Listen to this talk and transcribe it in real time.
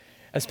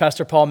As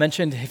Pastor Paul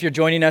mentioned, if you're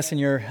joining us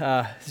and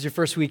this is your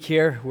first week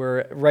here,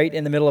 we're right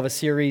in the middle of a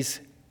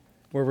series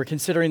where we're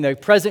considering the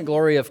present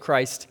glory of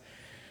Christ,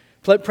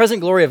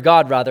 present glory of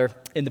God, rather,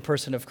 in the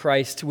person of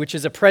Christ, which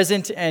is a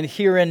present and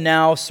here and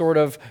now sort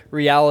of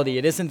reality.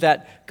 It isn't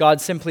that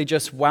God simply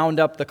just wound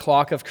up the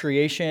clock of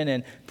creation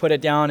and put it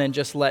down and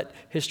just let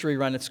history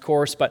run its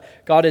course, but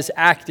God is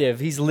active,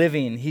 He's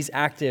living, He's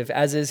active,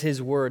 as is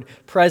His Word,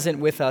 present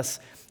with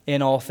us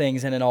in all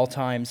things and in all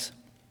times.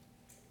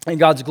 And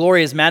God's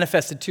glory is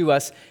manifested to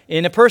us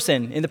in the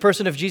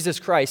person of Jesus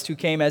Christ, who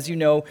came, as you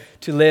know,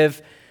 to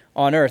live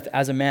on earth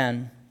as a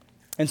man.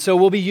 And so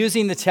we'll be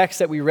using the text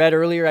that we read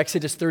earlier,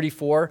 Exodus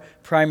 34,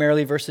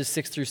 primarily verses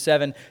 6 through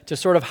 7, to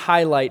sort of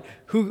highlight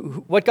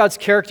what God's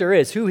character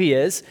is, who He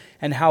is,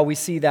 and how we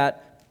see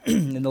that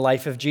in the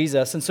life of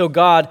Jesus. And so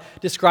God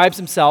describes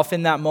Himself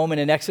in that moment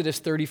in Exodus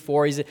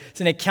 34.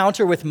 It's an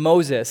encounter with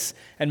Moses,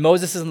 and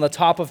Moses is on the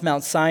top of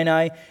Mount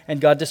Sinai,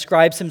 and God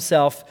describes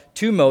Himself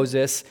to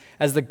Moses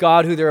as the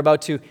God who they're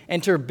about to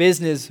enter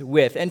business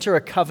with, enter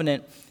a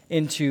covenant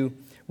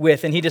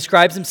with. And He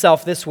describes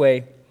Himself this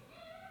way.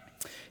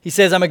 He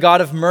says, I'm a God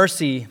of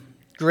mercy,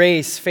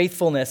 grace,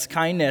 faithfulness,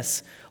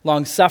 kindness,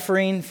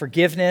 long-suffering,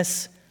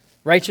 forgiveness,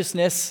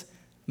 righteousness.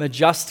 I'm a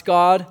just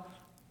God.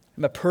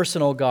 I'm a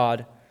personal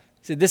God.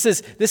 So this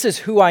is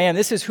who I am.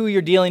 This is who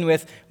you're dealing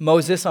with,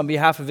 Moses, on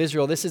behalf of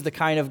Israel. This is the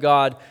kind of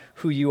God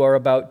who you are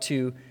about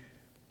to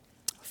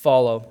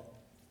follow.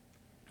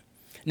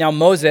 Now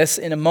Moses,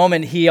 in a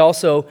moment, he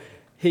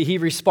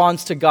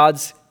responds to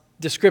God's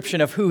description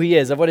of who He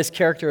is, of what His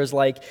character is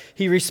like.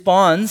 He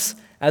responds,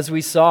 as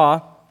we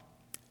saw,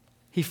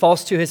 he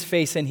falls to his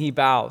face and he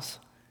bows.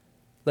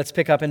 Let's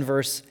pick up in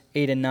verse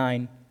 8 and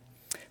 9.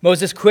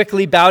 Moses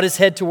quickly bowed his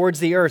head towards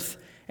the earth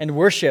and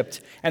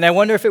worshipped. And I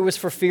wonder if it was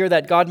for fear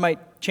that God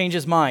might change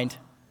His mind.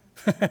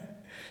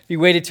 He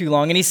waited too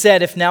long. And he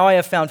said, if now I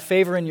have found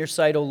favor in your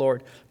sight, O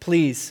Lord,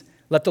 please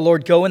let the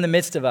Lord go in the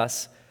midst of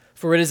us,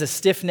 for it is a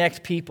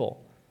stiff-necked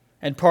people,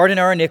 and pardon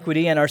our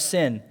iniquity and our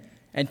sin,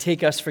 and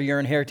take us for your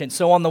inheritance.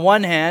 So on the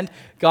one hand,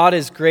 God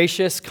is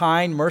gracious,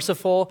 kind,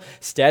 merciful,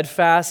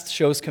 steadfast,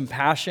 shows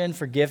compassion,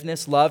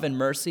 forgiveness, love, and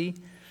mercy.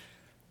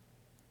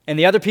 And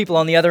the other people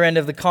on the other end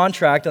of the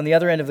contract, on the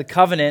other end of the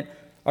covenant,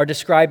 are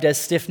described as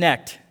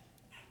stiff-necked.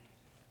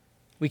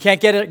 We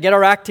can't get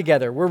our act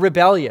together. We're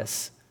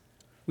rebellious.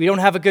 We don't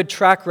have a good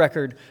track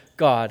record,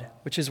 God,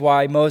 which is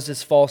why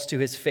Moses falls to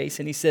his face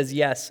and he says,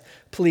 yes,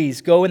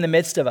 please go in the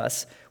midst of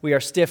us. We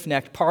are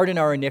stiff-necked. Pardon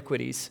our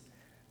iniquities,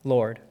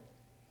 Lord.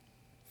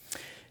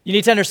 You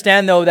need to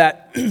understand, though,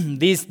 that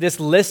this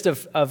list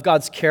of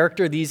God's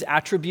character, these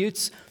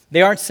attributes,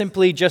 they aren't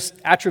simply just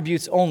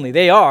attributes only.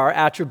 They are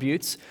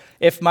attributes.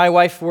 If my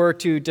wife were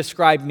to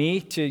describe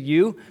me to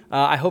you,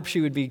 I hope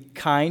she would be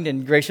kind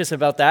and gracious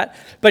about that.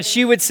 But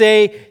she would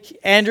say,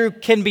 Andrew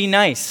can be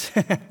nice.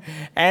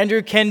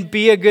 Andrew can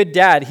be a good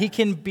dad. He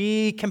can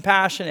be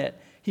compassionate.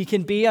 He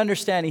can be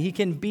understanding. He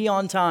can be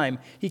on time.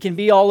 He can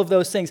be all of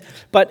those things.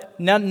 But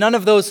none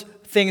of those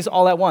things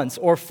all at once,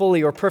 or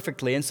fully, or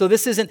perfectly. And so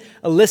this isn't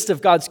a list of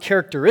God's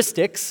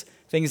characteristics,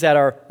 things that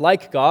are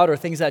like God, or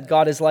things that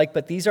God is like,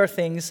 but these are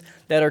things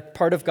that are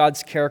part of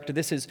God's character.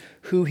 This is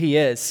who He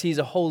is. He's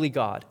a holy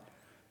God.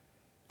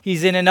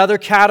 He's in another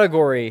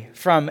category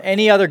from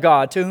any other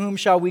God. To whom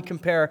shall we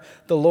compare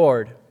the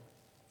Lord?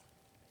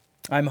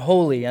 I'm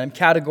holy, and I'm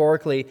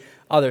categorically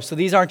other. So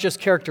these aren't just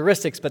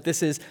characteristics, but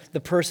this is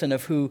the person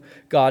of who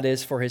God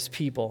is for His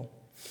people.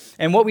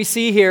 And what we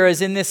see here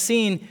is in this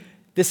scene,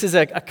 this is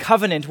a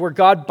covenant where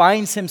God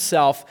binds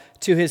Himself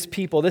to His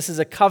people. This is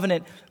a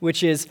covenant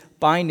which is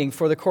binding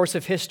for the course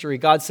of history.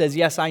 God says,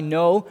 yes, I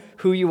know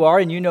who you are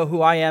and you know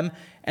who I am,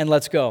 and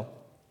let's go.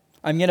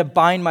 I'm going to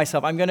bind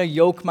myself. I'm going to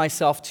yoke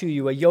myself to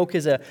you. A yoke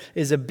is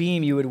a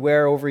beam you would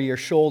wear over your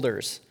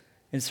shoulders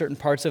in certain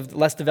parts of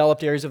less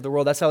developed areas of the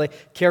world. That's how they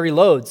carry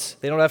loads.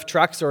 They don't have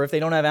trucks, or if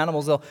they don't have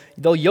animals,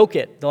 they'll yoke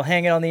it. They'll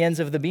hang it on the ends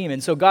of the beam.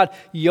 And so God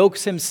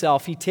yokes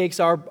Himself. He takes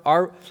our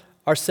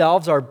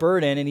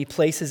burden, and He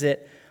places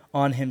it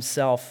on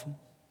Himself.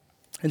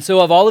 And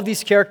so of all of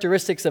these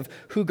characteristics of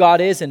who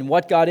God is and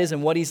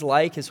what He's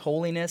like, His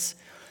holiness,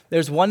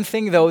 there's one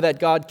thing, though, that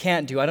God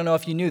can't do. I don't know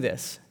if you knew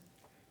this.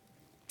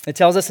 It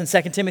tells us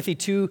in 2 Timothy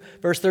 2,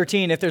 verse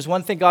 13, if there's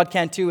one thing God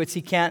can't do, it's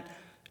He can't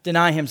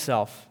deny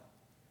Himself.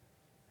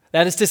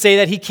 That is to say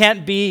that He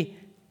can't be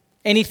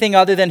anything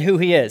other than who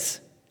He is,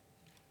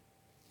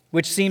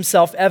 which seems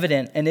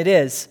self-evident, and it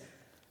is.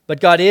 But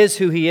God is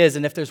who He is,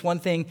 and if there's one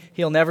thing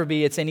He'll never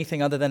be, it's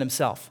anything other than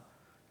Himself.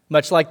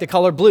 Much like the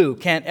color blue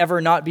can't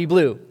ever not be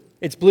blue.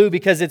 It's blue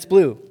because it's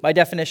blue, by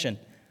definition.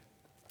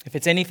 If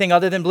it's anything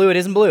other than blue, it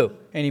isn't blue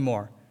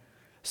anymore.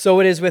 So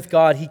it is with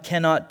God. He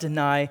cannot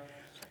deny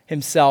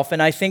Himself.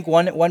 And I think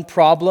one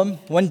problem,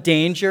 one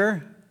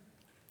danger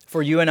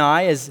for you and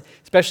I is,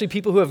 especially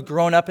people who have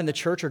grown up in the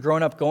church or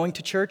grown up going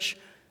to church,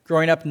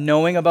 growing up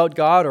knowing about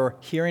God or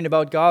hearing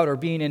about God or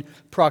being in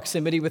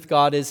proximity with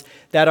God, is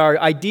that our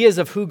ideas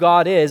of who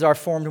God is are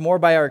formed more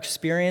by our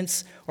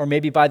experience or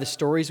maybe by the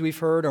stories we've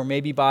heard or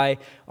maybe by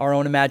our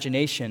own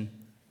imagination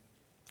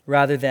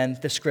rather than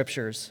the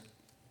Scriptures.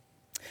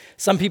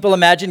 Some people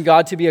imagine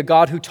God to be a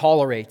God who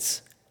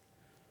tolerates.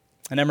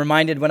 And I'm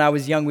reminded when I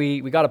was young,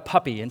 we got a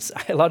puppy. And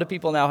a lot of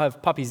people now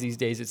have puppies these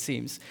days, it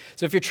seems.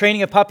 So if you're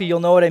training a puppy,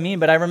 you'll know what I mean.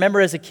 But I remember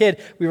as a kid,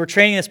 we were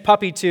training this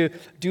puppy to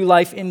do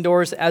life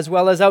indoors as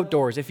well as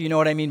outdoors, if you know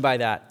what I mean by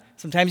that.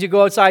 Sometimes you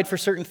go outside for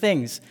certain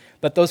things,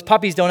 but those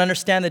puppies don't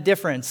understand the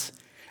difference.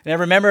 And I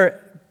remember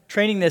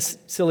training this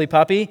silly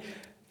puppy.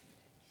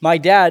 My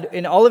dad,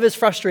 in all of his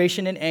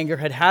frustration and anger,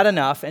 had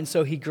enough. And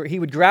so he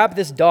would grab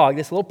this dog,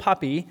 this little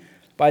puppy,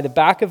 by the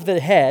back of the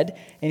head,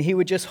 and he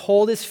would just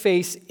hold his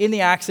face in the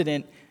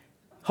accident,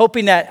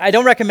 hoping that, I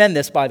don't recommend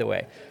this, by the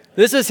way.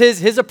 This is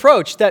his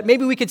approach, that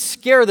maybe we could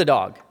scare the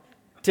dog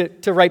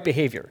to right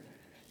behavior.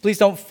 Please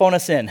don't phone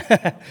us in.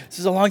 This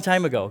is a long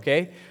time ago,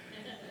 okay?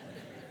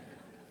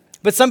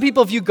 But some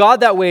people view God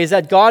that way, is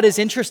that God is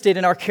interested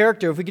in our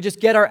character. If we could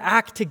just get our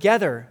act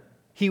together,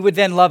 he would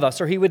then love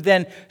us, or he would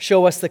then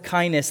show us the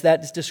kindness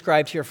that is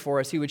described here for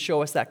us. He would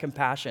show us that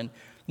compassion.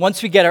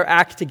 Once we get our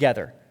act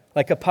together,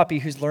 like a puppy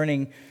who's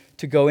learning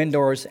to go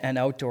indoors and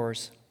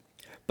outdoors.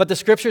 But the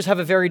scriptures have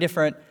a very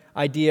different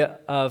idea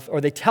of, or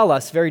they tell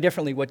us very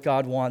differently what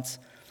God wants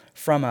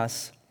from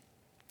us.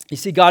 You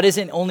see, God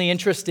isn't only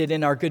interested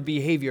in our good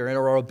behavior and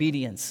our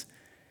obedience.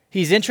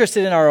 He's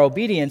interested in our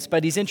obedience,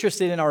 but he's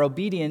interested in our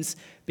obedience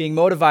being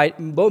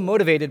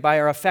motivated by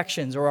our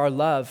affections or our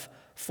love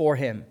for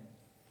him.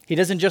 He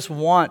doesn't just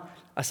want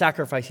a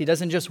sacrifice. He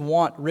doesn't just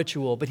want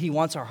ritual, but he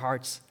wants our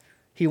hearts.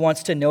 He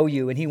wants to know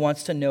you, and he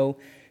wants to know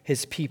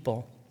his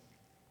people.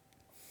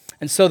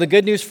 And so the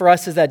good news for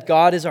us is that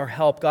God is our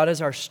help. God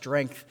is our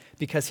strength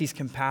because he's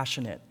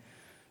compassionate.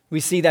 We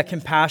see that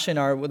compassion,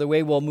 the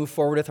way we'll move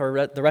forward with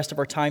the rest of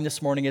our time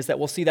this morning is that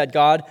we'll see that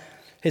God,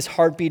 his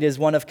heartbeat is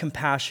one of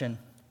compassion.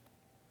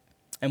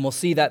 And we'll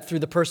see that through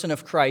the person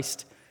of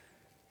Christ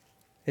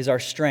is our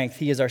strength.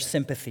 He is our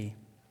sympathy.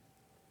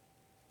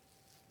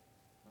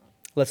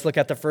 Let's look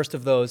at the first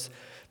of those,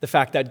 the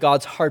fact that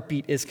God's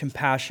heartbeat is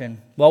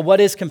compassion. Well, what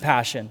is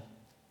compassion?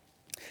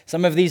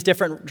 Some of these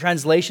different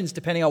translations,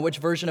 depending on which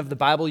version of the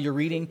Bible you're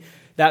reading,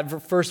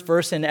 that first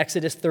verse in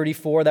Exodus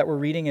 34 that we're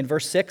reading in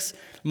verse 6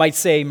 might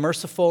say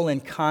merciful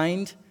and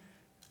kind,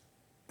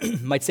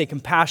 might say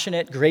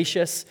compassionate,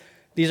 gracious.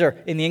 These are,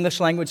 in the English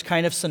language,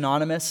 kind of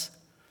synonymous.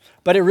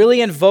 But it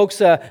really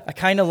invokes a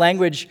kind of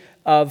language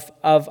of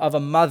a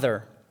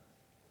mother.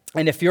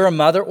 And if you're a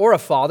mother or a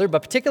father,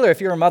 but particularly if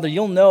you're a mother,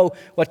 you'll know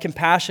what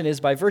compassion is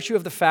by virtue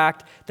of the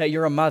fact that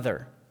you're a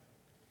mother,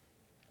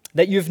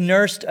 that you've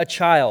nursed a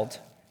child,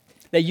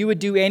 that you would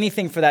do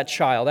anything for that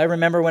child. I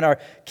remember when our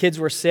kids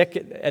were sick,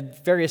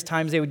 at various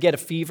times they would get a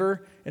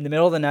fever in the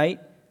middle of the night,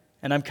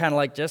 and I'm kind of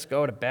like, just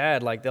go to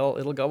bed, like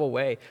it'll go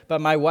away.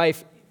 But my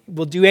wife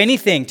will do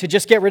anything to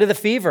just get rid of the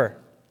fever.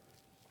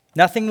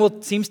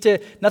 Nothing seems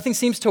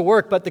to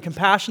work, but the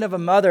compassion of a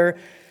mother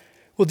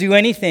will do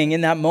anything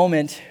in that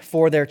moment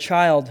for their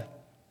child.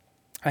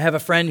 I have a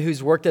friend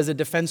who's worked as a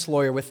defense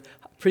lawyer with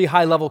pretty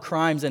high-level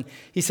crimes, and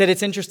he said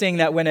it's interesting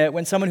that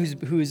when someone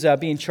who's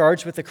being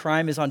charged with a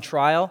crime is on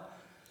trial,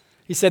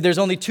 he said there's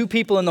only two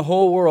people in the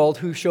whole world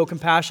who show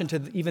compassion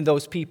to even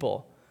those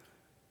people.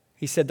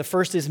 He said the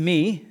first is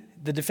me,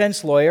 the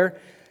defense lawyer,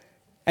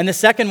 and the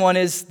second one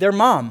is their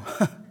mom.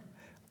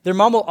 Their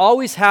mom will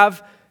always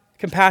have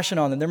compassion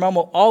on them. Their mom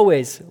will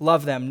always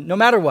love them, no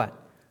matter what.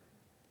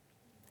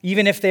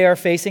 Even if they are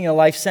facing a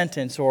life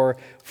sentence or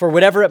for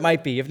whatever it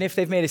might be, even if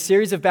they've made a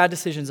series of bad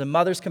decisions, a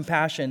mother's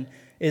compassion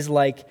is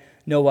like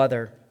no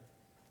other.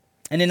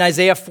 And in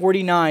Isaiah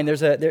 49,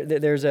 there's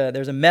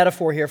a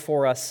metaphor here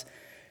for us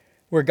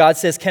where God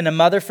says, "Can a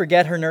mother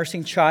forget her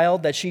nursing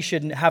child, that she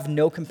should have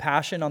no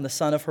compassion on the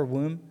son of her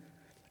womb?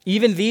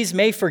 Even these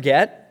may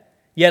forget,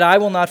 yet I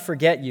will not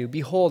forget you.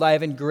 Behold, I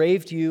have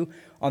engraved you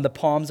on the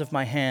palms of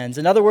my hands."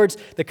 In other words,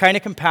 the kind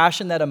of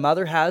compassion that a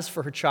mother has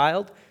for her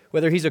child,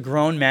 whether he's a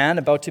grown man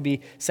about to be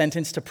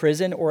sentenced to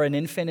prison or an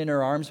infant in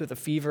her arms with a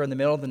fever in the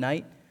middle of the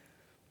night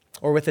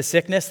or with a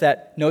sickness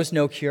that knows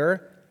no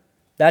cure,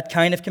 that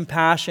kind of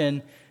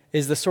compassion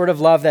is the sort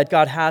of love that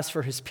God has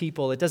for his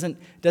people. It doesn't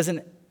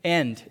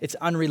end. It's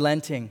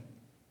unrelenting.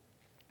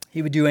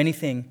 He would do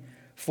anything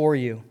for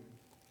you.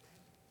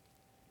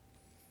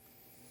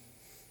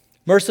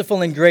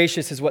 Merciful and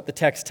gracious is what the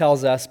text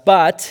tells us,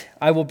 but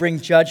I will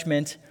bring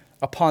judgment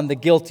upon the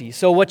guilty.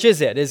 So which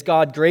is it? Is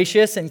God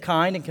gracious and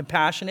kind and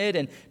compassionate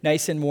and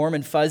nice and warm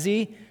and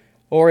fuzzy?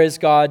 Or is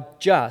God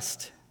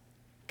just?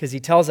 Because he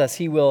tells us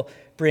he will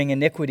bring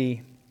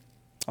iniquity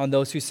on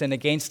those who sin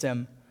against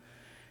him.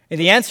 And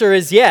the answer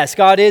is yes,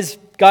 God is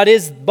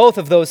both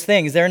of those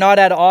things. They're not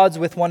at odds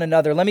with one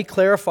another. Let me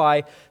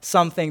clarify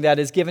something that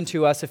is given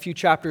to us a few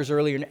chapters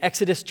earlier in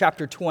Exodus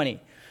chapter 20.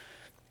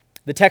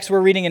 The text we're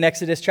reading in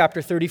Exodus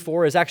chapter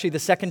 34 is actually the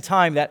second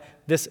time that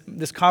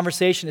this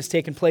conversation has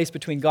taken place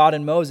between God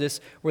and Moses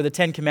where the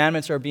Ten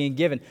Commandments are being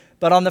given.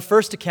 But on the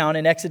first account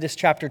in Exodus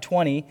chapter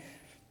 20,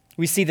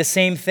 we see the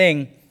same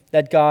thing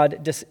that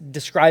God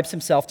describes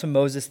himself to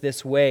Moses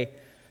this way.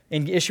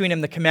 In issuing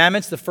him the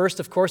commandments, the first,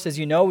 of course, as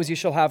you know, is you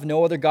shall have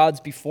no other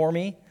gods before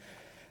me.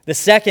 The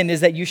second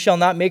is that you shall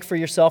not make for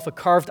yourself a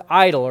carved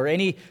idol or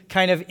any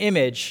kind of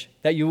image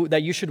that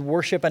you should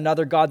worship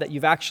another god that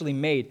you've actually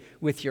made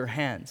with your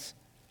hands.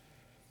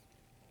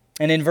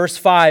 And in verse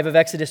 5 of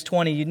Exodus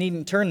 20, you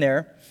needn't turn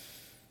there,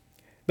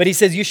 but he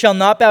says, you shall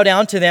not bow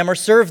down to them or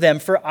serve them,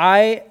 for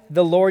I,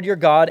 the Lord your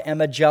God,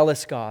 am a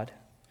jealous God,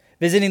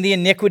 visiting the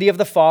iniquity of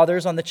the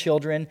fathers on the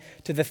children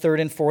to the third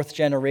and fourth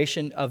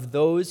generation of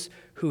those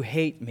who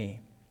hate me,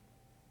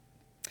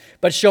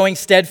 but showing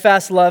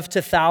steadfast love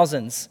to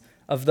thousands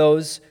of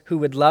those who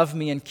would love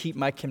me and keep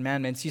my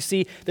commandments. You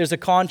see, there's a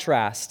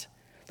contrast.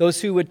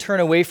 Those who would turn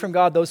away from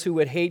God, those who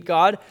would hate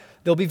God,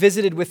 they'll be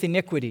visited with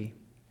iniquity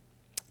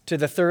to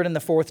the third and the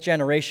fourth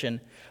generation.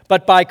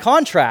 But by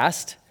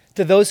contrast,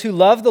 to those who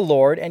love the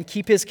Lord and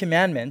keep his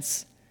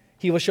commandments,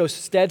 he will show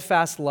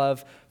steadfast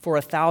love for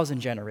 1,000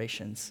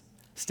 generations.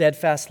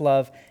 Steadfast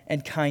love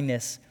and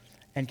kindness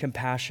and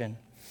compassion.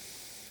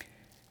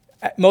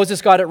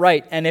 Moses got it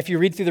right. And if you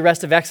read through the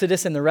rest of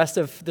Exodus and the rest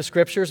of the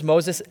scriptures,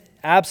 Moses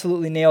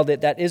absolutely nailed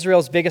it, that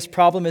Israel's biggest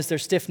problem is their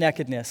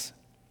stiff-neckedness,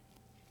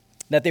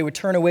 that they would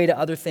turn away to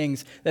other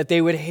things, that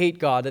they would hate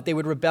God, that they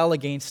would rebel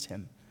against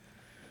him.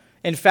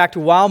 In fact,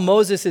 while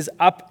Moses is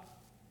up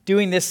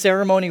doing this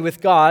ceremony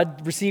with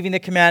God, receiving the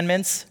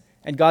commandments,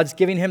 and God's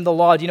giving him the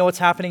law, do you know what's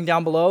happening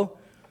down below?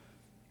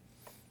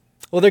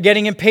 Well, they're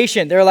getting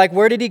impatient. They're like,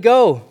 where did he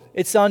go?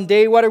 It's on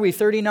day,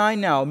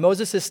 39 now.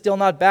 Moses is still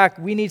not back.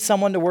 We need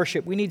someone to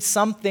worship. We need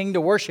something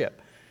to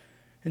worship.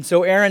 And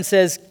so Aaron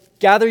says,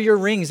 gather your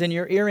rings and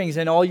your earrings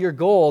and all your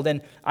gold,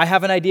 and I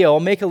have an idea.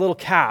 I'll make a little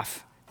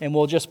calf, and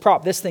we'll just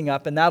prop this thing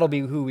up, and that'll be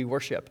who we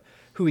worship,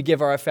 who we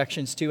give our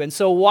affections to. And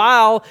so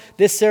while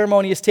this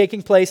ceremony is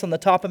taking place on the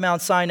top of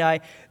Mount Sinai,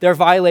 they're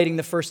violating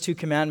the first two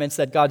commandments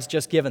that God's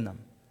just given them.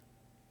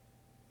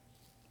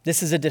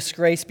 This is a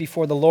disgrace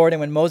before the Lord, and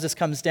when Moses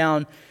comes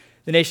down,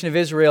 the nation of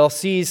Israel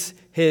sees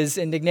his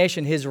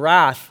indignation, his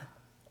wrath,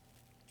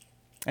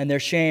 and their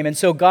shame. And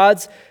so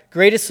God's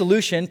greatest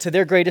solution to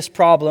their greatest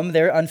problem,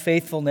 their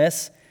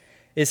unfaithfulness,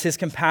 is his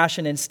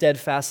compassion and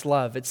steadfast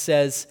love. It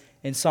says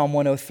in Psalm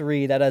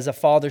 103 that as a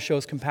father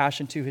shows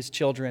compassion to his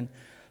children,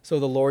 so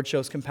the Lord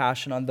shows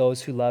compassion on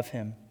those who love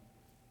him.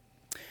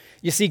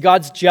 You see,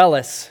 God's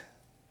jealous,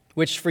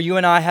 which for you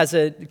and I has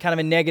a kind of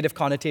a negative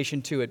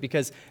connotation to it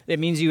because it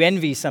means you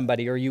envy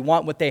somebody or you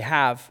want what they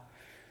have.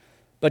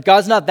 But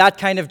God's not that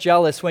kind of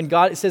jealous. When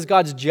God says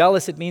God's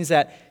jealous, it means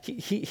that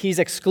he's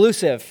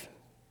exclusive.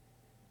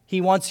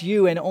 He wants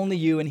you and only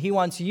you, and he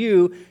wants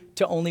you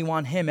to only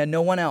want him and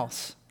no one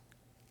else.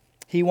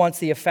 He wants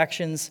the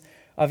affections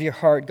of your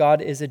heart. God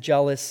is a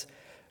jealous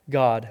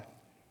God.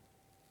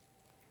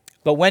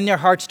 But when their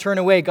hearts turn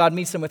away, God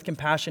meets them with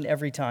compassion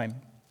every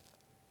time.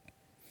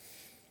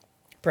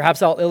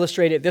 Perhaps I'll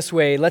illustrate it this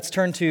way. Let's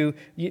consider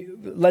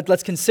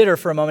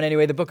for a moment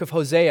anyway the book of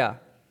Hosea.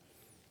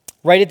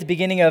 Right at the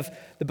beginning of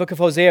the book of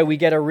Hosea, we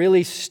get a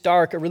really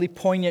stark, a really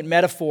poignant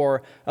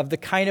metaphor of the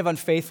kind of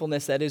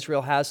unfaithfulness that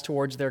Israel has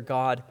towards their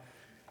God.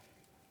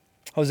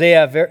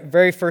 Hosea,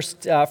 very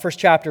first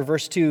chapter,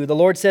 verse 2, the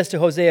Lord says to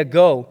Hosea,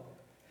 "Go,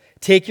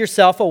 take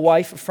yourself a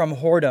wife from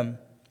whoredom,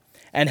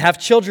 and have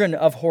children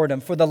of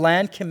whoredom, for the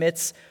land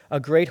commits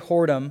a great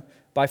whoredom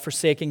by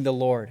forsaking the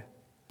Lord."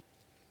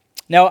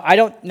 Now, I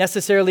don't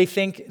necessarily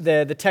think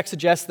the text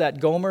suggests that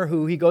Gomer,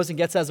 who he goes and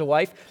gets as a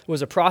wife,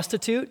 was a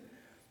prostitute,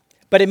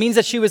 but it means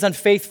that she was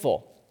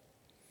unfaithful.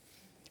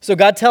 So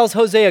God tells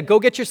Hosea, go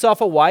get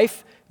yourself a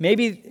wife,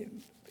 maybe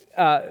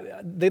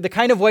the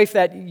kind of wife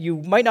that you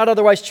might not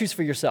otherwise choose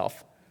for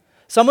yourself.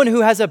 Someone who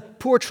has a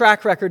poor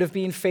track record of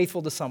being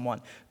faithful to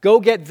someone.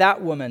 Go get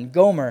that woman,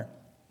 Gomer,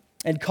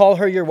 and call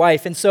her your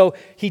wife. And so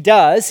he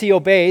does, he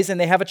obeys, and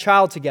they have a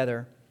child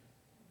together.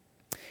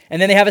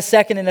 And then they have a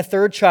second and a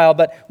third child,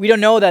 but we don't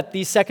know that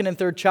these second and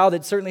third child,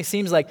 it certainly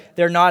seems like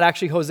they're not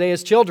actually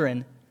Hosea's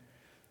children.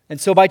 And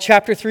so by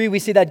chapter 3, we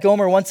see that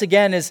Gomer once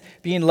again is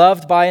being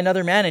loved by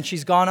another man, and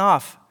she's gone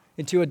off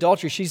into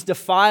adultery. She's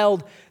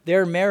defiled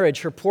their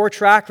marriage. Her poor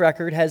track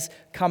record has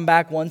come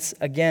back once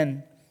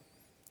again.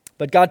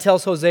 But God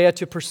tells Hosea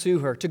to pursue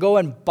her, to go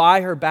and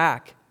buy her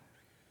back.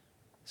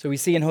 So we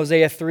see in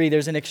Hosea 3,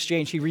 there's an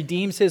exchange. He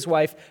redeems his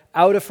wife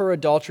out of her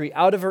adultery,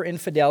 out of her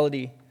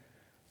infidelity,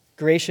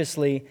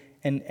 graciously,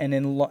 and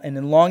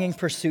in longing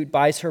pursuit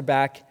buys her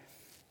back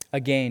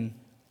again.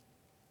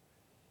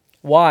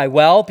 Why?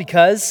 Well,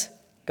 because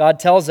God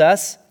tells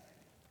us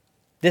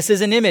this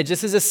is an image,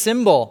 this is a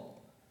symbol.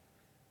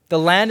 The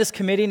land is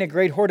committing a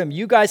great whoredom.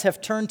 You guys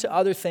have turned to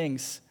other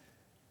things.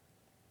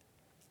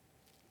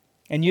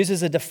 And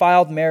uses a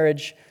defiled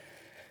marriage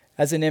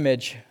as an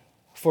image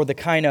for the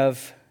kind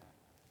of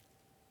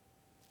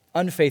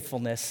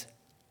unfaithfulness,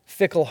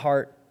 fickle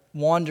heart,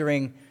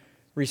 wandering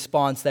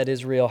response that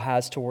Israel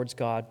has towards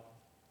God.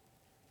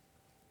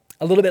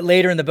 A little bit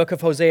later in the book of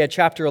Hosea,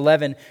 chapter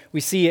 11, we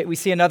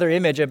see another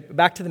image,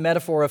 back to the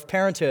metaphor of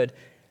parenthood.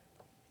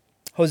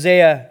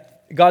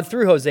 God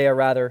through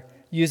Hosea,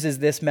 uses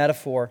this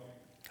metaphor.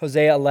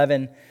 Hosea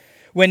 11,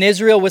 "When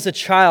Israel was a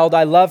child,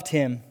 I loved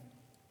him,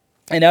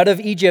 and out of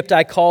Egypt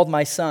I called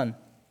my son.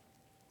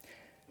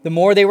 The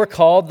more they were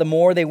called, the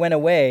more they went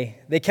away.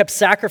 They kept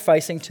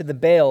sacrificing to the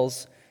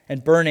Baals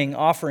and burning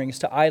offerings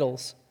to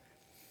idols.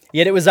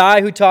 Yet it was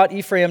I who taught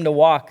Ephraim to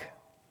walk.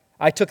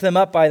 I took them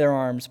up by their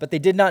arms, but they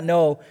did not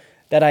know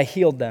that I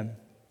healed them.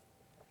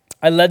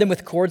 I led them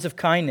with cords of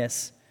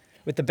kindness,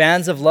 with the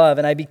bands of love,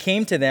 and I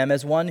became to them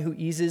as one who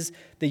eases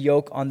the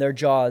yoke on their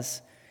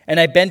jaws. And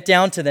I bent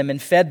down to them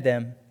and fed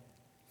them.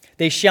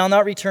 They shall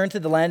not return to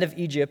the land of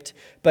Egypt,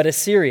 but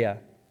Assyria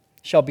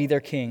shall be their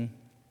king.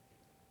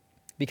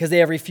 Because they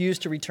have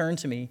refused to return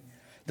to me,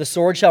 the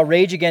sword shall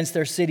rage against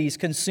their cities,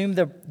 consume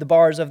the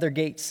bars of their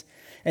gates,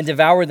 and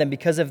devour them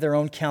because of their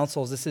own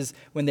counsels. This is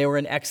when they were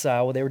in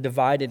exile, when they were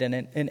divided and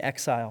in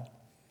exile.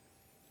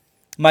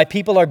 My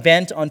people are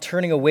bent on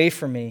turning away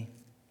from me.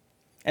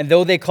 And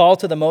though they call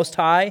to the Most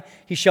High,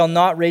 he shall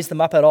not raise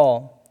them up at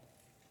all.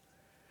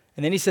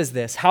 And then he says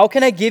this, how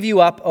can I give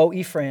you up, O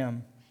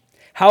Ephraim?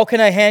 How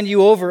can I hand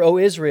you over, O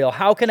Israel?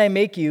 How can I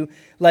make you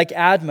like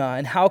Admah?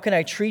 And how can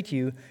I treat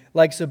you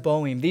like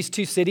Zeboim? These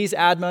two cities,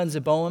 Admah and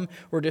Zeboim,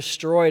 were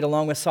destroyed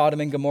along with Sodom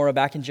and Gomorrah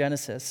back in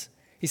Genesis.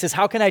 He says,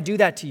 how can I do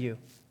that to you?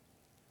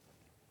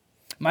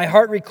 My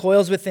heart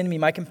recoils within me.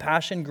 My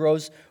compassion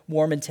grows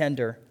warm and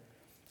tender.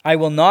 I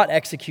will not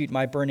execute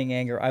my burning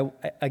anger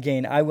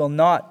I will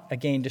not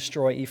again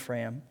destroy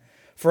Ephraim.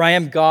 For I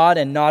am God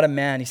and not a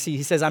man. You see,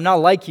 he says, I'm not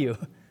like you.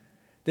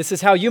 This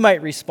is how you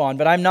might respond,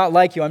 but I'm not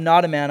like you. I'm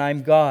not a man.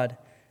 I'm God,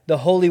 the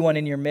Holy One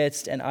in your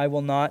midst, and I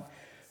will not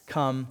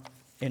come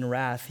in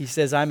wrath. He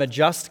says, I'm a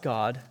just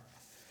God,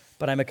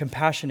 but I'm a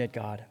compassionate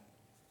God.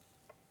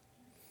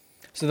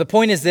 So the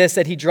point is this,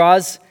 that he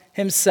draws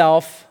them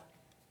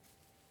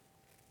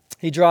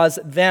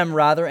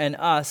and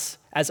us,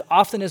 as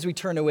often as we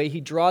turn away,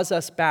 he draws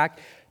us back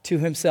to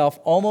himself,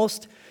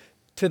 almost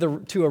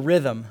to a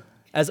rhythm.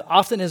 As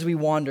often as we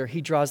wander,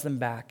 he draws them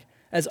back.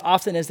 As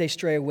often as they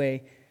stray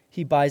away,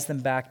 he buys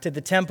them back to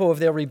the tempo of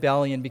their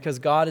rebellion, because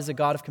God is a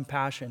God of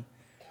compassion,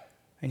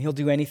 and he'll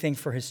do anything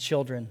for his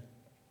children.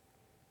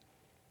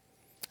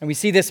 And we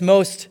see this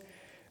most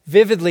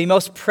vividly,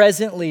 most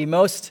presently,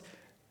 most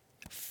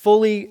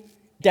fully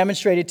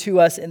demonstrated to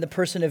us in the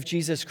person of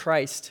Jesus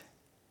Christ.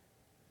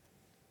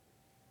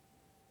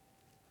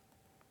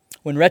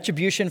 When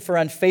retribution for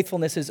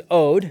unfaithfulness is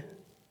owed,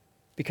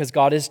 because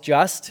God is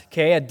just,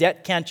 okay, a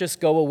debt can't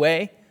just go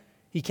away.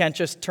 He can't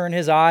just turn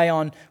his eye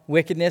on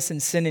wickedness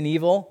and sin and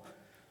evil.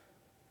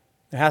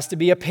 There has to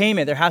be a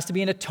payment. There has to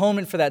be an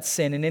atonement for that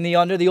sin. And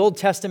under the Old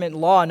Testament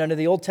law and under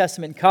the Old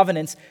Testament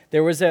covenants,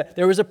 there was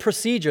a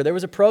procedure, there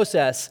was a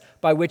process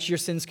by which your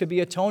sins could be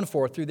atoned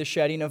for through the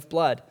shedding of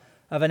blood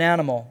of an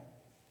animal,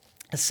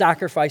 a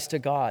sacrifice to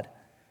God.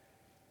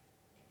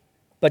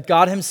 But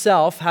God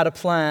himself had a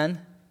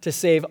plan to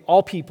save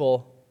all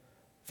people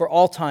for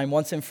all time,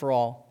 once and for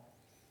all.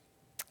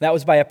 That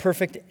was by a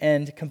perfect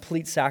and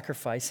complete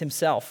sacrifice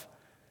himself.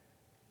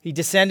 He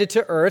descended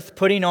to earth,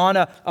 putting on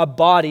a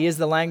body is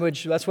the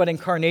language, that's what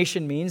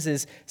incarnation means,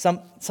 is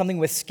something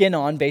with skin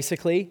on,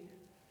 basically.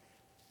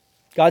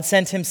 God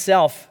sent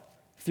himself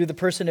through the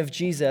person of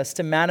Jesus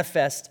to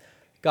manifest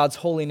God's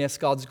holiness,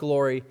 God's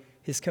glory,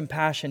 his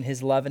compassion,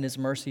 his love, and his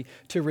mercy,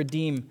 to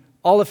redeem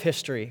all of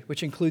history,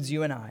 which includes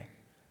you and I,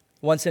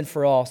 once and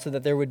for all, so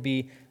that there would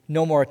be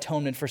no more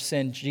atonement for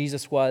sin.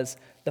 Jesus was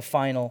the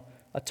final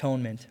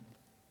atonement.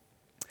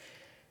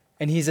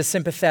 And he's a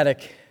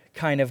sympathetic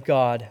kind of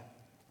God,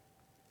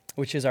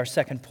 which is our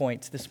second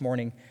point this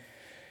morning.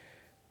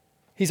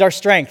 He's our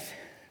strength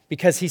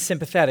because he's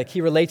sympathetic.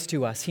 He relates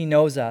to us. He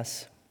knows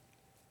us.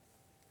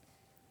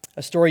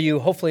 A story you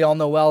hopefully all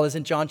know well is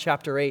in John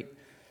chapter 8,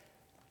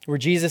 where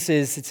it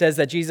says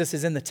that Jesus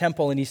is in the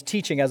temple and he's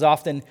teaching, as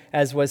often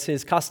as was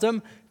his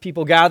custom.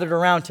 People gathered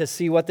around to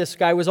see what this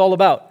guy was all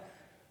about.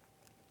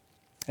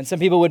 And some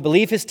people would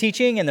believe his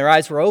teaching and their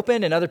eyes were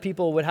open, and other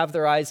people would have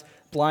their eyes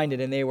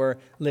blinded and they were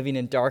living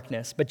in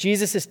darkness. But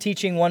Jesus is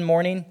teaching one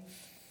morning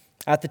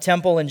at the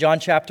temple in John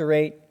chapter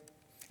 8,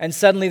 and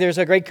suddenly there's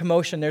a great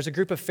commotion. There's a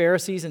group of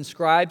Pharisees and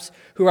scribes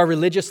who are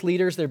religious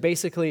leaders. They're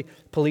basically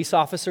police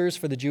officers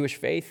for the Jewish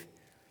faith.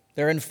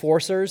 They're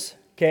enforcers,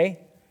 okay?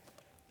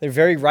 They're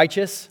very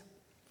righteous.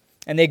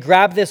 And they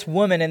grab this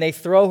woman and they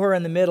throw her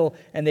in the middle,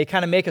 and they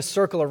kind of make a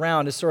circle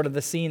around, is sort of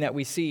the scene that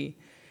we see.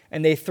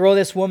 And they throw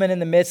this woman in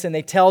the midst and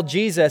they tell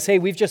Jesus, hey,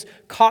 we've just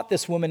caught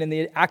this woman in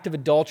the act of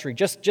adultery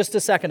just a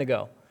second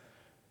ago.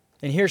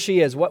 And here she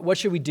is. What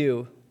should we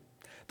do?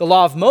 The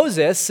law of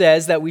Moses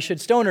says that we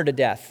should stone her to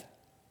death.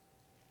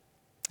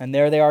 And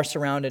there they are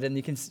surrounded, and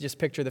you can just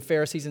picture the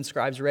Pharisees and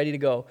scribes ready to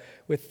go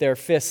with their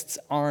fists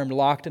armed,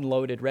 locked and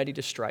loaded, ready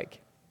to strike.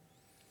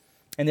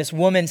 And this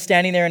woman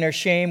standing there in her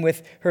shame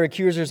with her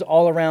accusers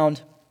all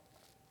around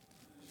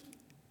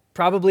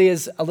probably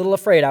is a little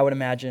afraid, I would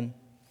imagine.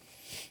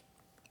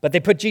 But they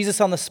put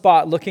Jesus on the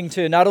spot, looking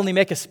to not only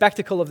make a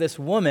spectacle of this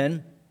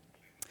woman,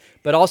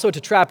 but also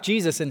to trap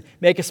Jesus and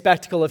make a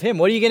spectacle of him.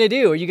 What are you going to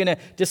do? Are you going to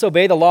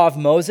disobey the law of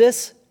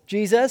Moses,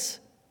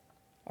 Jesus?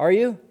 Are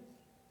you?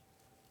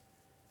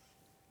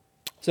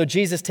 So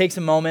Jesus takes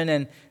a moment,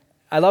 and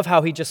I love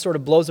how he just sort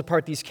of blows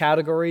apart these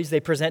categories.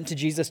 They present to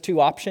Jesus two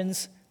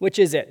options. Which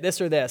is it,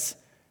 this or this?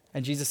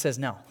 And Jesus says,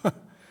 no.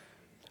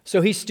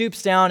 So he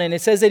stoops down, and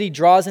it says that he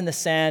draws in the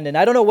sand, and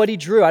I don't know what he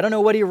drew. I don't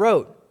know what he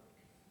wrote.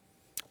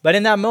 But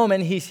in that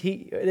moment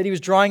that he was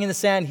drawing in the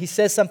sand, he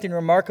says something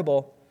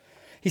remarkable.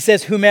 He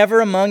says,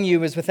 whomever among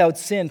you is without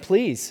sin,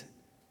 please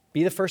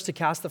be the first to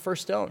cast the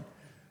first stone.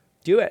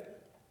 Do it.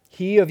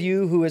 He of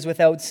you who is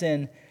without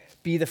sin,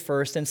 be the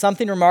first. And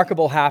something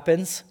remarkable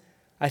happens.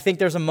 I think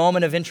there's a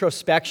moment of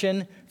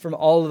introspection from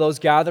all of those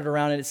gathered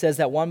around, and it says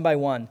that one by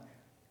one,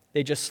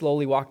 they just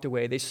slowly walked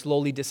away. They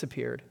slowly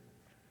disappeared.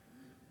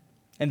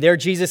 And there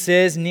Jesus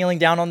is, kneeling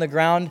down on the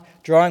ground,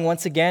 drawing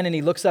once again, and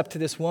he looks up to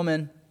this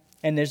woman,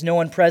 and there's no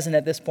one present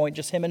at this point,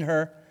 just him and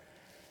her.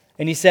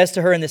 And he says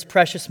to her in this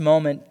precious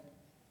moment,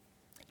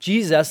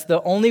 Jesus,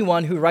 the only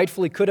one who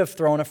rightfully could have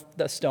thrown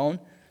the stone,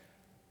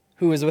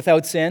 who was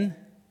without sin,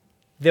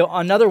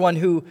 another one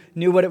who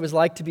knew what it was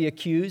like to be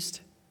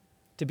accused,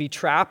 to be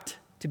trapped,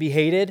 to be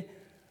hated,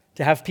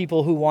 to have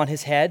people who want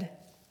his head,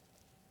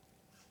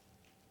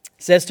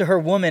 says to her,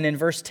 woman, in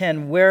verse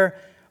 10, where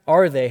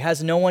are they?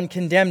 Has no one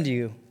condemned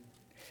you?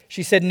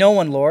 She said, no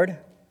one, Lord.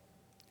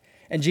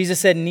 And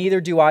Jesus said,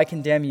 neither do I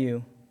condemn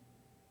you.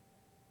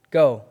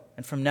 Go,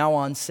 and from now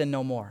on, sin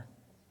no more.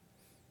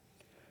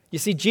 You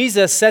see,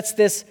 Jesus sets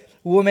this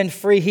woman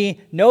free. He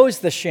knows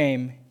the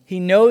shame. He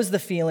knows the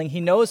feeling.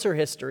 He knows her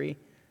history.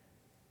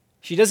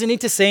 She doesn't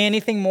need to say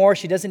anything more.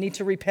 She doesn't need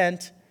to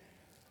repent.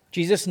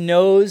 Jesus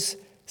knows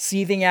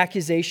seething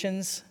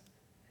accusations.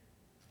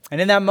 And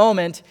in that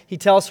moment, he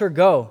tells her,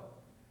 go.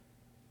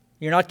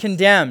 You're not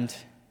condemned.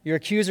 Your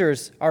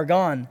accusers are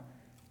gone.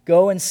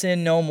 Go and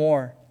sin no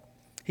more.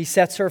 He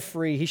sets her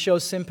free. He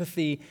shows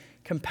sympathy,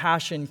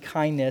 compassion,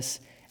 kindness,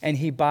 and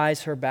he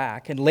buys her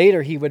back. And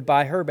later he would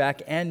buy her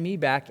back and me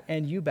back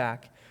and you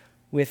back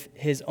with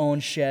his own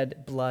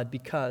shed blood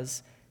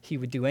because he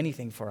would do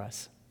anything for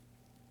us.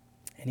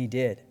 And he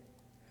did.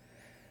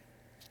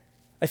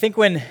 I think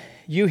when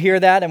you hear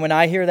that and when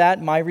I hear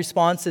that, my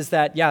response is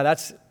that, yeah,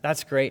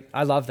 that's great.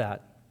 I love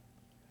that.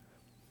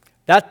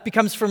 That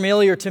becomes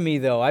familiar to me,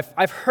 though.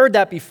 I've heard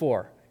that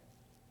before.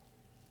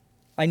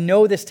 I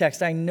know this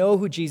text. I know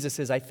who Jesus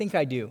is. I think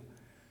I do.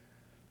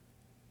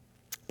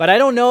 But I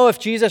don't know if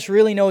Jesus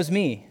really knows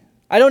me.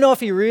 I don't know if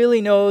he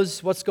really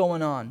knows what's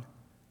going on.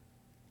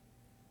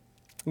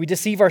 We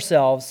deceive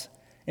ourselves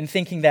in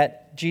thinking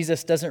that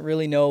Jesus doesn't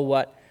really know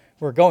what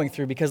we're going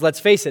through, because let's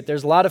face it,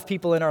 there's a lot of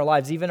people in our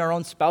lives, even our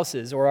own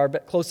spouses or our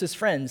closest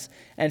friends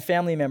and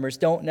family members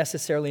don't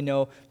necessarily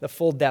know the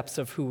full depths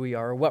of who we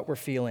are or what we're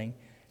feeling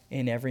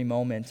in every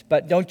moment.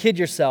 But don't kid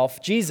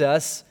yourself.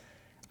 Jesus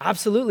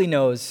absolutely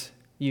knows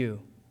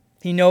you.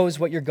 He knows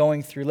what you're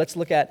going through. Let's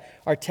look at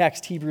our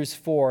text, Hebrews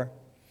 4.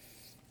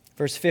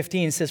 Verse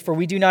 15 says, for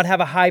we do not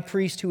have a high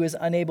priest who is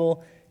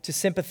unable to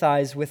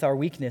sympathize with our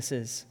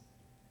weaknesses,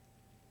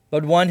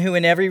 but one who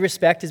in every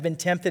respect has been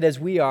tempted as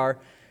we are,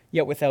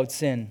 yet without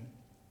sin.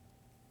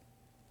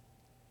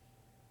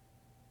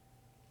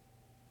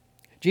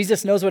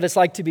 Jesus knows what it's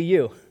like to be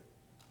you.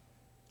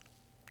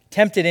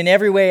 Tempted in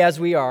every way as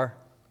we are,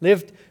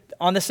 lived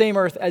on the same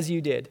earth as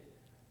you did,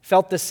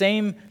 felt the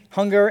same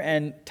hunger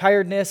and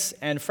tiredness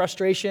and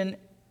frustration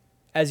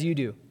as you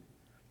do.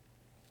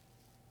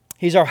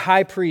 He's our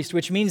high priest,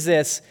 which means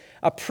this: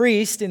 a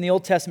priest in the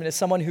Old Testament is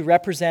someone who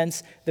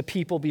represents the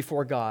people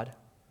before God.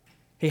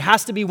 He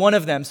has to be one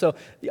of them. So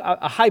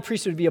a high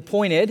priest would be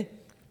appointed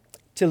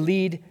to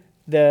lead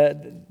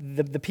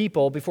the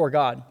people before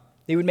God.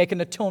 They would make an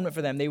atonement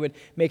for them. They would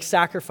make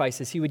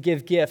sacrifices. He would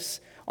give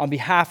gifts on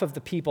behalf of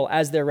the people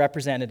as their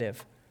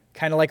representative.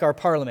 Kind of like our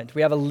parliament.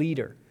 We have a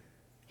leader.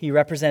 He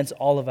represents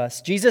all of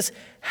us. Jesus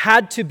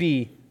had to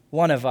be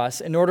one of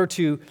us in order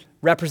to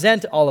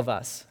represent all of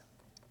us.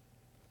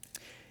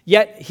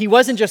 Yet he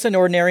wasn't just an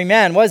ordinary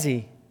man, was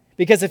he?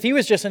 Because if he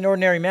was just an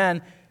ordinary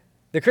man,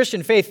 the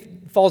Christian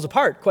faith falls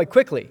apart quite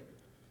quickly.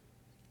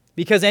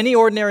 Because any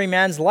ordinary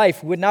man's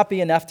life would not be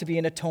enough to be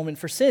an atonement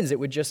for sins. It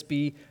would just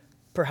be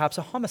perhaps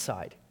a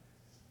homicide.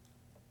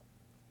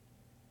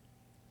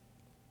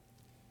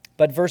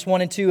 But verse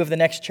 1 and 2 of the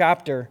next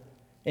chapter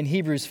in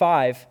Hebrews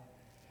 5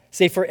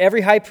 say, for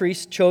every high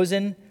priest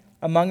chosen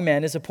among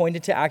men is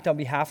appointed to act on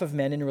behalf of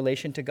men in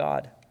relation to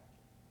God,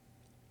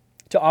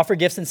 to offer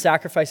gifts and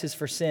sacrifices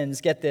for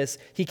sins. Get this,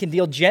 he can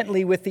deal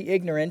gently with the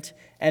ignorant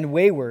and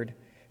wayward,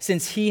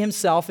 since he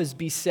himself is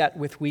beset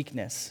with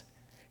weakness.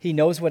 He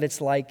knows what it's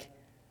like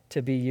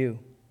to be you.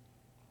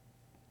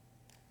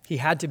 He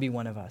had to be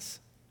one of us.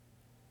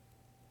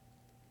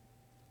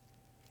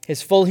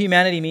 His full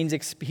humanity means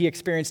he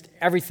experienced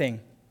everything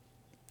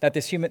that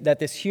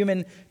this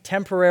human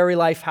temporary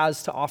life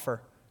has to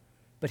offer.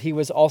 But he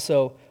was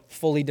also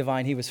fully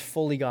divine. He was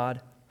fully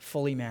God,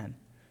 fully man.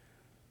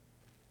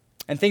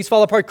 And things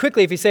fall apart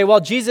quickly if you say,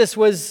 well, Jesus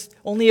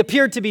only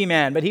appeared to be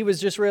man, but he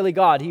was just really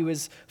God. He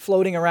was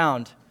floating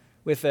around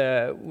with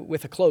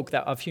a cloak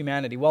of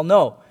humanity. Well,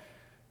 no,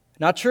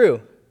 not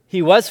true.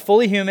 He was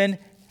fully human,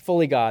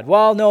 fully God.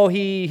 Well, no,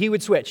 he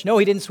would switch. No,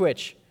 he didn't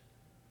switch.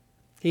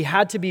 He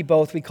had to be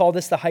both. We call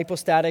this the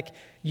hypostatic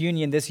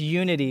union, this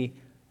unity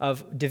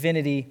of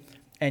divinity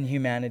and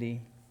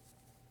humanity.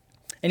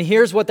 And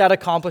here's what that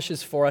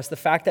accomplishes for us. The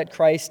fact that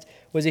Christ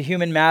was a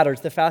human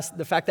matters. The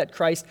fact that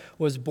Christ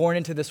was born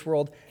into this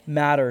world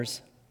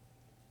matters.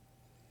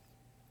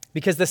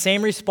 Because the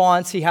same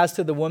response he has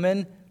to the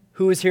woman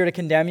who is here to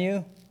condemn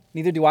you,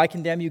 neither do I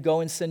condemn you,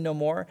 go and sin no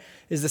more,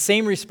 is the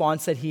same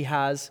response that he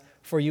has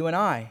for you and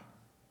I.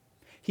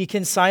 He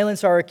can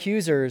silence our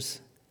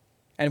accusers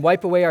and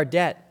wipe away our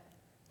debt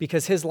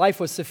because his life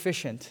was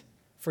sufficient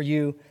for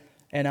you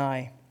and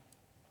I.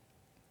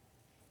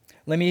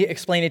 Let me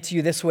explain it to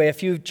you this way. A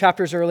few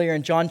chapters earlier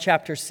in John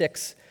chapter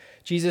 6,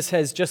 Jesus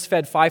has just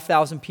fed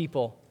 5,000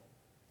 people.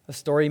 A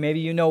story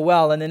maybe you know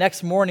well. And the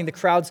next morning, the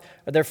crowds,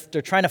 they're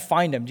trying to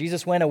find him.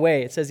 Jesus went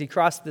away. It says he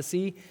crossed the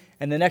sea.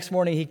 And the next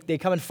morning, they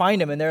come and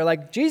find him. And they're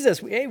like, Jesus,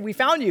 hey, we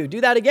found you. Do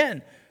that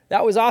again.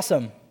 That was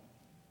awesome.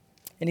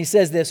 And he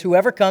says this,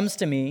 whoever comes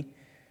to me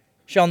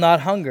shall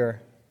not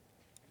hunger.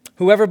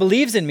 Whoever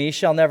believes in me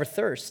shall never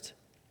thirst.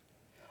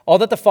 All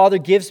that the Father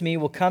gives me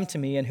will come to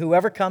me. And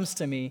whoever comes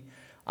to me,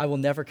 I will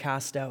never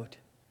cast out.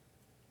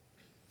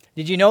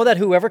 Did you know that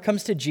whoever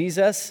comes to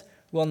Jesus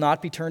will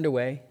not be turned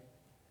away?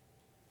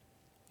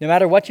 No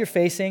matter what you're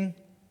facing,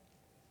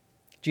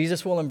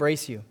 Jesus will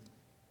embrace you.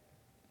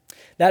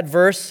 That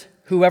verse,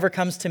 whoever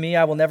comes to me,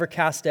 I will never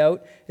cast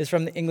out, is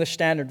from the English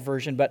Standard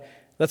Version. But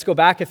let's go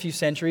back a few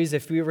centuries.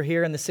 If we were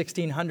here in the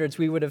 1600s,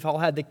 we would have all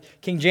had the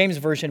King James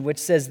Version, which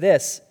says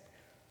this,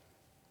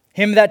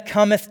 him that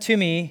cometh to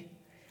me,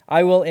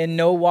 I will in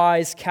no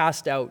wise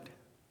cast out.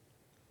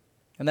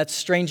 And that's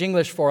strange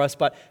English for us,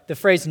 but the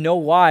phrase no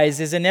wise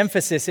is an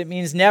emphasis. It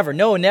means never.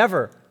 No,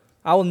 never.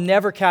 I will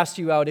never cast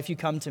you out if you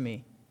come to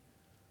me,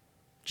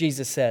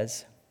 Jesus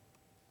says.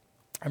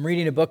 I'm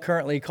reading a book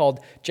currently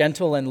called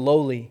Gentle and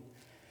Lowly.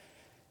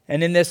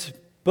 And in this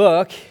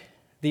book,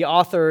 the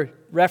author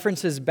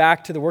references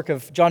back to the work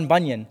of John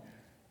Bunyan,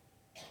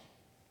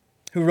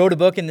 who wrote a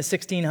book in the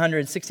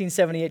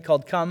 1678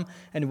 called Come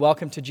and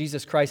Welcome to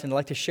Jesus Christ. And I'd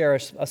like to share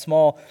a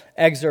small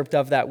excerpt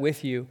of that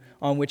with you,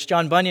 on which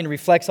John Bunyan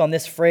reflects on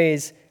this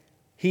phrase,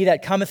 he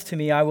that cometh to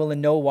me, I will in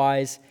no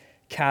wise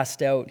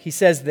cast out. He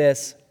says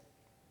this,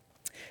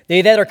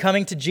 they that are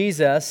coming to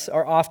Jesus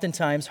are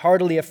oftentimes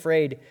heartily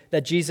afraid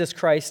that Jesus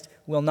Christ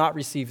will not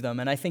receive them.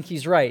 And I think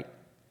he's right.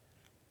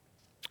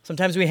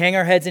 Sometimes we hang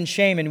our heads in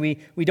shame and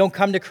we don't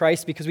come to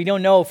Christ because we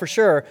don't know for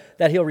sure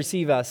that he'll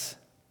receive us.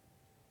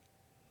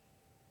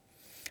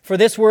 For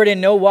this word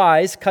in no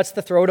wise cuts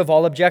the throat of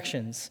all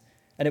objections,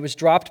 and it was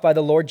dropped by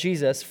the Lord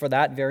Jesus for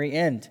that very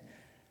end,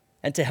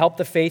 and to help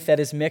the faith that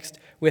is mixed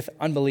with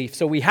unbelief.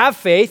 So we have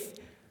faith,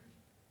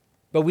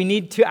 but we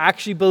need to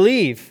actually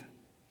believe.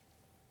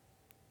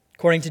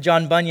 According to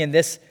John Bunyan,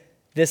 this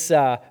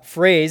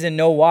phrase, in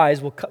no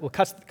wise, will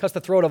cut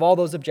the throat of all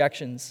those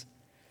objections.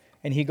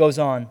 And he goes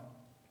on.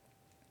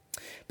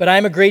 But I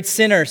am a great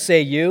sinner,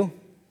 say you.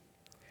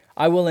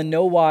 I will in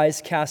no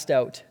wise cast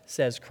out,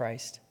 says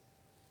Christ.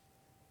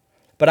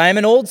 But I am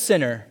an old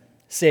sinner,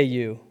 say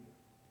you.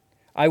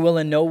 I will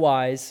in no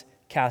wise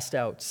cast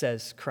out,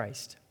 says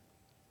Christ.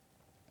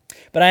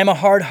 But I am a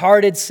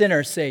hard-hearted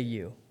sinner, say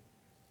you.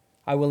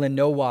 I will in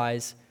no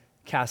wise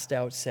cast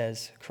out,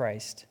 says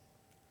Christ.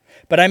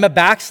 But I am a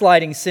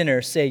backsliding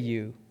sinner, say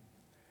you.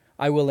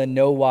 I will in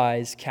no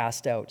wise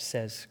cast out,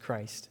 says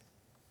Christ.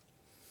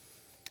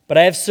 But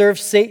I have served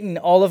Satan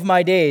all of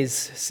my days,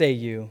 say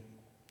you.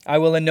 I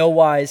will in no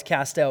wise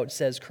cast out,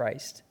 says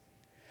Christ.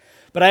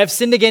 But I have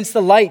sinned against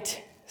the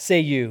light, say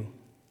you.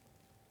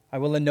 I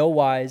will in no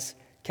wise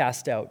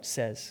cast out,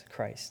 says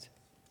Christ.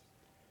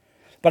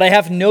 But I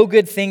have no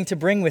good thing to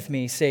bring with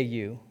me, say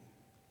you.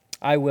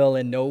 I will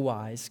in no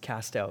wise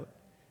cast out,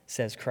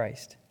 says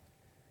Christ.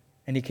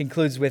 And he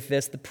concludes with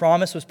this, the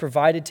promise was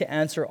provided to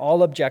answer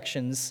all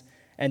objections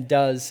and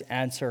does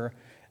answer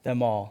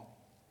them all.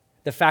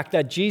 The fact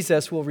that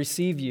Jesus will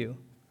receive you.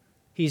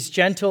 He's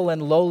gentle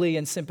and lowly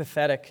and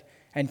sympathetic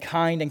and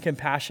kind and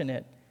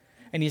compassionate.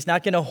 And he's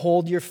not going to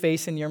hold your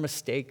face in your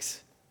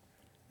mistakes.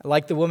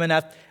 Like the woman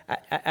at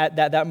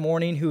that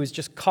morning who was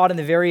just caught in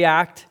the very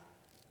act,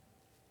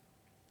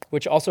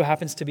 which also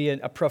happens to be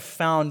a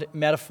profound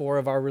metaphor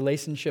of our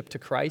relationship to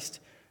Christ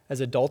as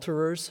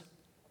adulterers,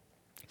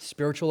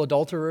 spiritual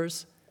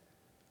adulterers.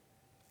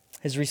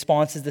 His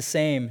response is the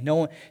same.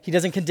 No, he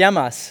doesn't condemn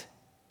us.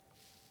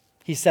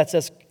 He sets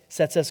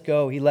us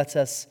go. He lets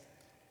us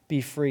be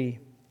free.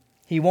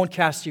 He won't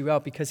cast you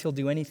out because he'll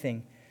do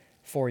anything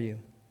for you.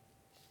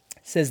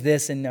 It says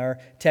this in our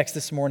text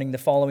this morning, the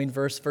following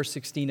verse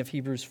 16 of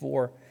Hebrews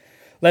 4.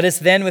 Let us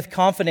then with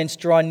confidence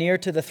draw near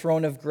to the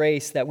throne of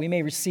grace that we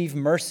may receive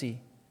mercy,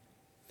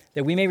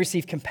 that we may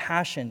receive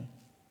compassion,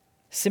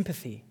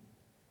 sympathy,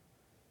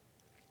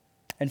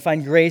 and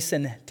find grace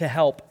and to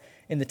help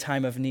in the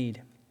time of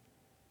need.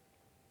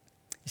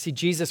 You see,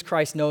 Jesus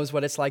Christ knows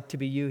what it's like to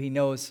be you. He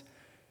knows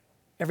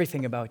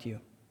everything about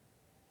you.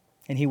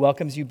 And he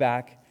welcomes you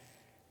back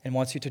and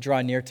wants you to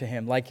draw near to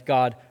him, like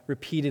God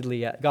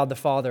the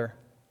Father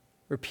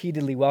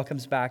repeatedly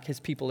welcomes back his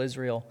people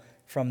Israel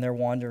from their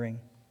wandering.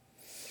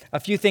 A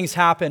few things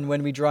happen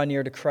when we draw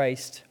near to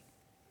Christ.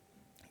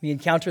 We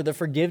encounter the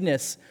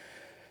forgiveness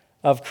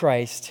of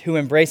Christ, who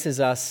embraces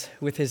us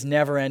with his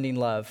never-ending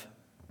love,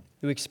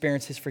 who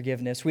experiences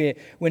forgiveness.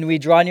 When we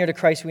draw near to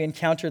Christ, we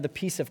encounter the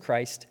peace of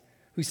Christ,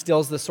 who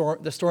stills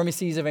the stormy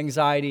seas of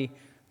anxiety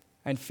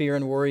and fear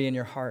and worry in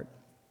your heart.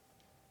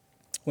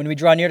 When we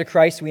draw near to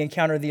Christ, we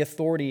encounter the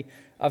authority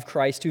of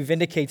Christ, who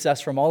vindicates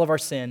us from all of our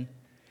sin,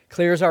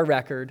 clears our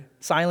record,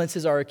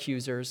 silences our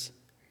accusers.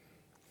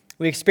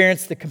 We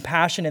experience the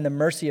compassion and the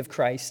mercy of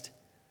Christ,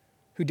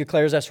 who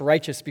declares us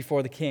righteous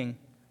before the King,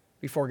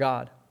 before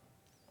God,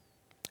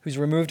 who's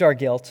removed our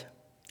guilt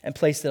and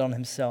placed it on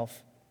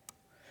himself.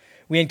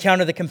 We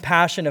encounter the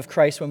compassion of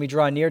Christ when we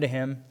draw near to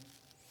him,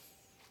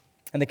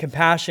 and the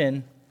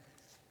compassion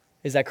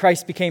is that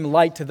Christ became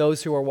light to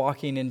those who are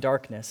walking in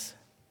darkness.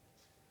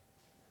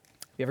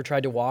 Have you ever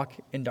tried to walk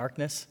in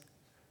darkness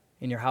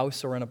in your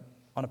house or on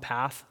a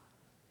path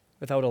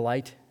without a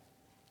light?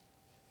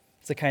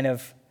 It's the kind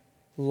of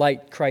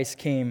light Christ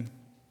came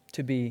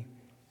to be.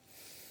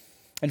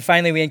 And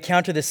finally, we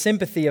encounter the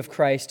sympathy of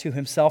Christ, who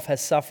himself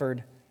has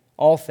suffered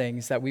all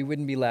things, that we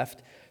wouldn't be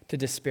left to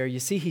despair. You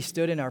see, he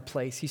stood in our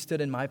place. He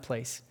stood in my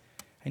place.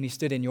 And he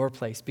stood in your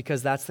place,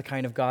 because that's the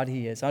kind of God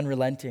he is.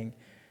 Unrelenting,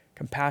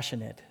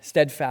 compassionate,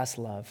 steadfast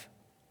love.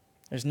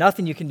 There's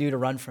nothing you can do to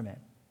run from it.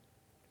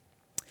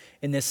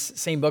 In this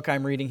same book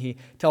I'm reading, he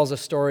tells a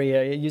story.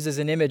 He uses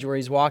an image where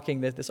he's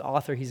walking, this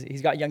author,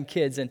 he's got young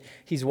kids, and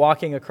he's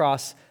walking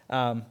across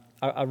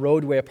a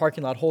roadway, a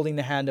parking lot, holding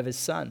the hand of his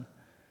son.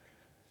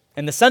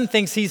 And the son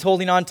thinks he's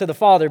holding on to the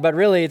father, but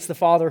really it's the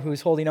father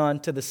who's holding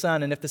on to the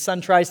son. And if the son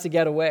tries to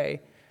get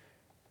away,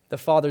 the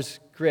father's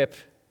grip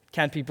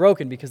can't be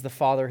broken, because the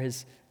father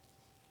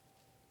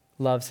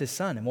loves his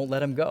son and won't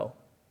let him go.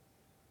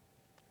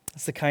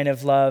 It's the kind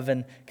of love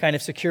and kind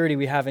of security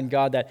we have in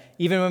God, that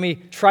even when we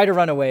try to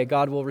run away,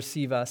 God will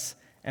receive us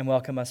and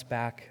welcome us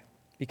back,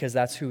 because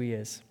that's who he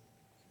is.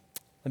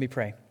 Let me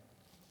pray.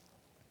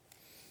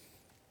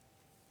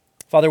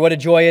 Father, what a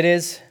joy it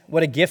is,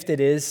 what a gift it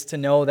is to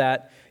know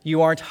that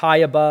you aren't high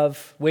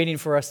above, waiting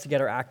for us to get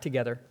our act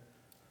together.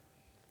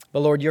 But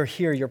Lord, you're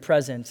here, you're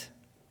present.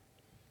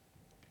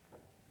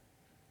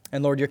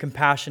 And Lord, you're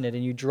compassionate,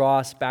 and you draw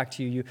us back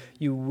to you.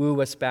 You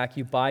woo us back.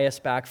 You buy us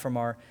back from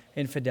our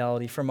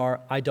infidelity, from our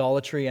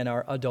idolatry and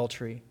our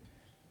adultery.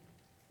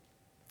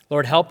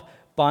 Lord, help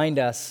bind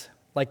us,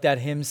 like that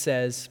hymn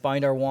says,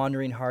 bind our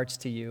wandering hearts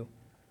to you.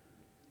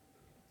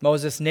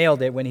 Moses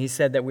nailed it when he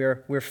said that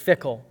we're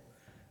fickle.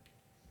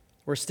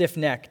 We're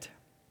stiff-necked.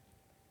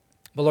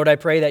 But Lord, I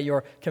pray that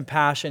your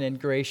compassion and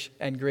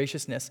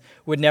graciousness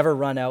would never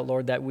run out,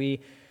 Lord, that we,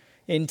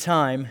 in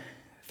time,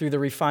 through the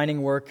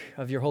refining work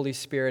of your Holy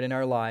Spirit in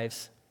our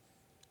lives,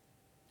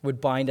 would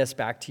bind us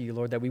back to you,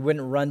 Lord, that we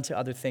wouldn't run to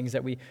other things,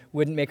 that we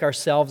wouldn't make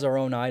ourselves our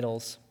own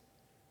idols,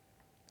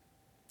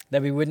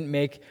 that we wouldn't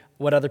make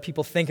what other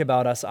people think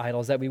about us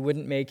idols, that we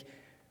wouldn't make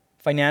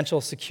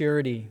financial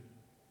security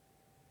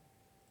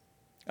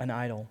an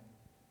idol.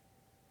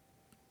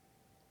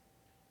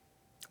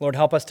 Lord,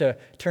 help us to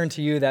turn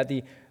to you, that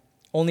the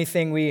only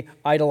thing we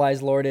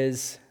idolize, Lord,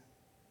 is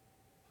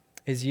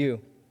you.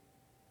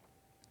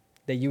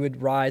 That you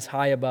would rise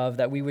high above,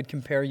 that we would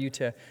compare you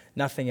to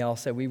nothing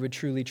else, that we would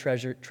truly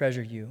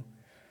treasure you,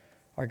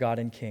 our God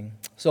and King.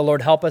 So,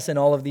 Lord, help us in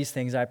all of these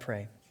things, I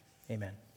pray. Amen.